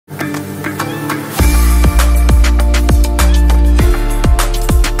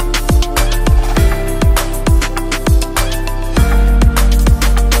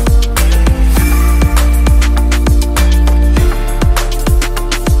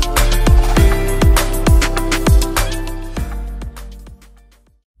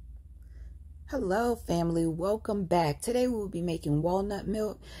Hello family, welcome back. Today we will be making walnut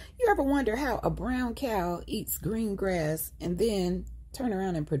milk. You ever wonder how a brown cow eats green grass and then turn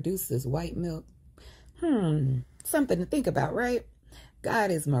around and produces white milk? Something to think about, right?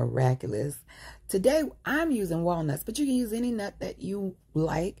 God is miraculous. Today I'm using walnuts, but you can use any nut that you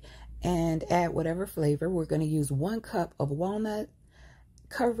like and add whatever flavor. We're going to use 1 cup of walnut,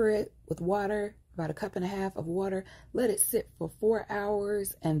 cover it with water, about 1.5 cups of water, let it sit for 4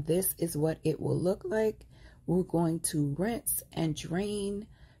 hours, and this is what it will look like. We're going to rinse and drain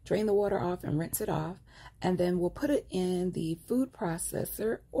the water off and rinse it off, and then we'll put it in the food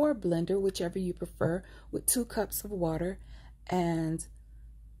processor or blender, whichever you prefer, with 2 cups of water, and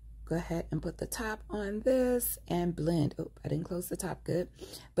go ahead and put the top on this and blend. Oh, I didn't close the top good,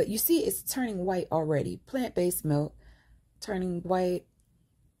 but you see it's turning white already. Plant-based milk turning white.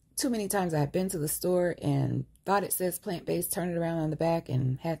 Too many times I've been to the store and thought it says plant-based, turn it around on the back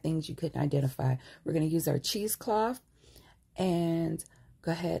and had things you couldn't identify. We're going to use our cheesecloth and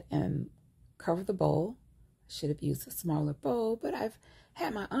go ahead and cover the bowl. I should have used a smaller bowl, but I've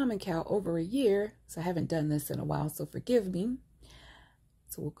had my almond cow over a year, so I haven't done this in a while, so forgive me.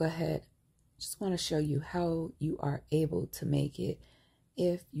 So we'll go ahead. Just want to show you how you are able to make it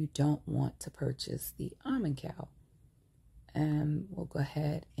if you don't want to purchase the almond cow. And we'll go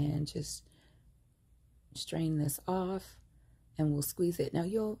ahead and just strain this off and we'll squeeze it. Now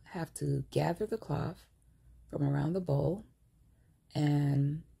you'll have to gather the cloth from around the bowl,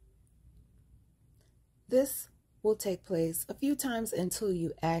 and this will take place a few times until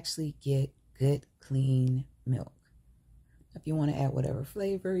you actually get good clean milk. If you want to add whatever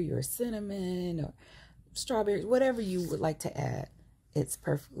flavor, your cinnamon or strawberries, whatever you would like to add, it's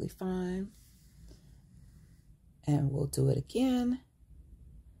perfectly fine. And we'll do it again,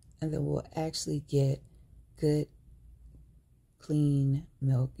 and then we'll actually get good clean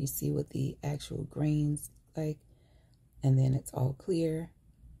milk. You see what the actual grains like, and then it's all clear,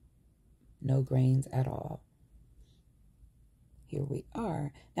 no grains at all. Here we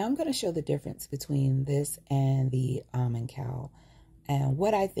are. Now I'm going to show the difference between this and the almond cow and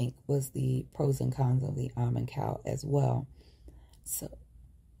what I think was the pros and cons of the almond cow as well. So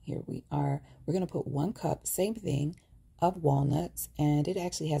here we are. We're going to put 1 cup, same thing, of walnuts, and it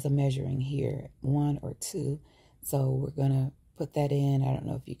actually has a measuring here, 1 or 2. So we're going to put that in. I don't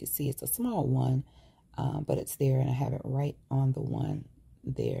know if you can see, it's a small one, but it's there, and I have it right on the one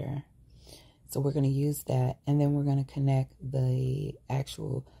there. So we're going to use that, and then we're going to connect the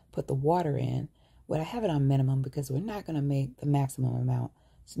actual, put the water in. But I have it on minimum because we're not going to make the maximum amount.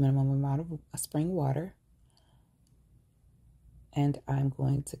 It's the minimum amount of spring water. And I'm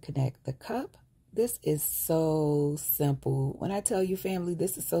going to connect the cup. This is so simple. When I tell you, family,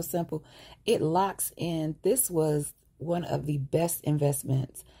 this is so simple. It locks in. This was one of the best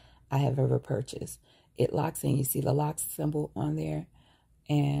investments I have ever purchased. It locks in. You see the lock symbol on there?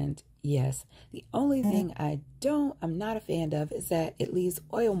 And yes, the only thing I'm not a fan of is that it leaves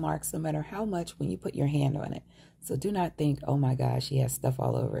oil marks no matter how much when you put your hand on it. So do not think, oh my gosh, she has stuff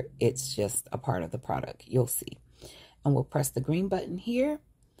all over it. It's just a part of the product. You'll see. And we'll press the green button here.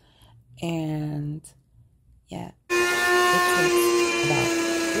 And yeah, it takes about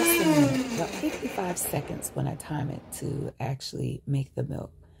less than a minute, about 55 seconds when I time it to actually make the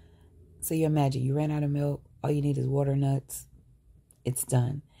milk. So you imagine you ran out of milk. All you need is water, nuts. It's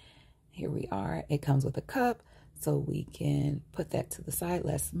done. Here we are. It comes with a cup, so we can put that to the side.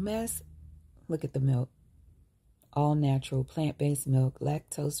 Less mess. Look at the milk. All natural, plant-based milk,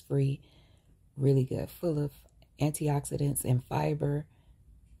 lactose-free, really good, full of antioxidants and fiber,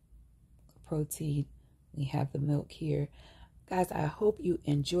 protein. We have the milk here. Guys, I hope you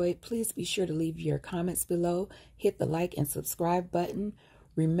enjoyed. Please be sure to leave your comments below. Hit the like and subscribe button.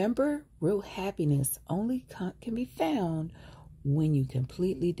 Remember, real happiness only can be found when you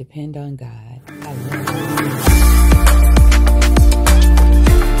completely depend on God. I love you.